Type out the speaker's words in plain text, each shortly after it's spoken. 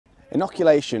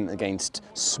Inoculation against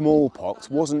smallpox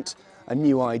wasn't a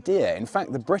new idea. In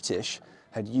fact, the British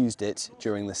had used it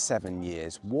during the 7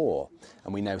 Years' War.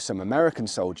 And we know some American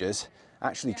soldiers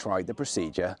actually tried the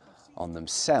procedure on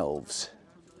themselves.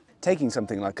 Taking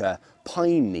something like a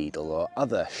pine needle or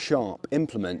other sharp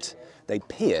implement, they'd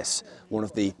pierce one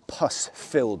of the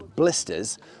pus-filled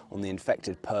blisters on the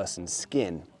infected person's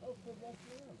skin.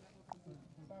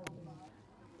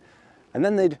 And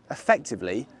then they'd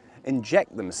effectively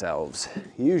inject themselves,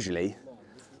 usually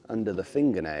under the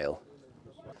fingernail.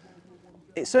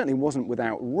 It certainly wasn't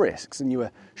without risks, and you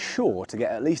were sure to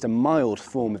get at least a mild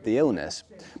form of the illness,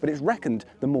 but it's reckoned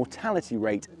the mortality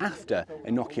rate after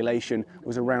inoculation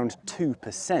was around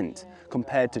 2%,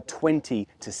 compared to 20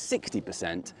 to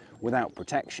 60% without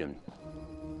protection.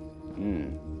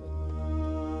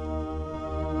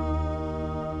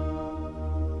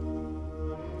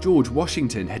 George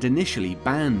Washington had initially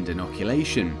banned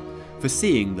inoculation,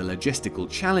 foreseeing the logistical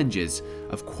challenges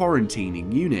of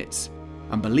quarantining units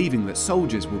and believing that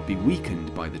soldiers would be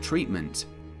weakened by the treatment.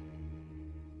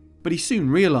 But he soon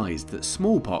realised that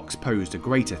smallpox posed a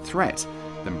greater threat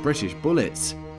than British bullets,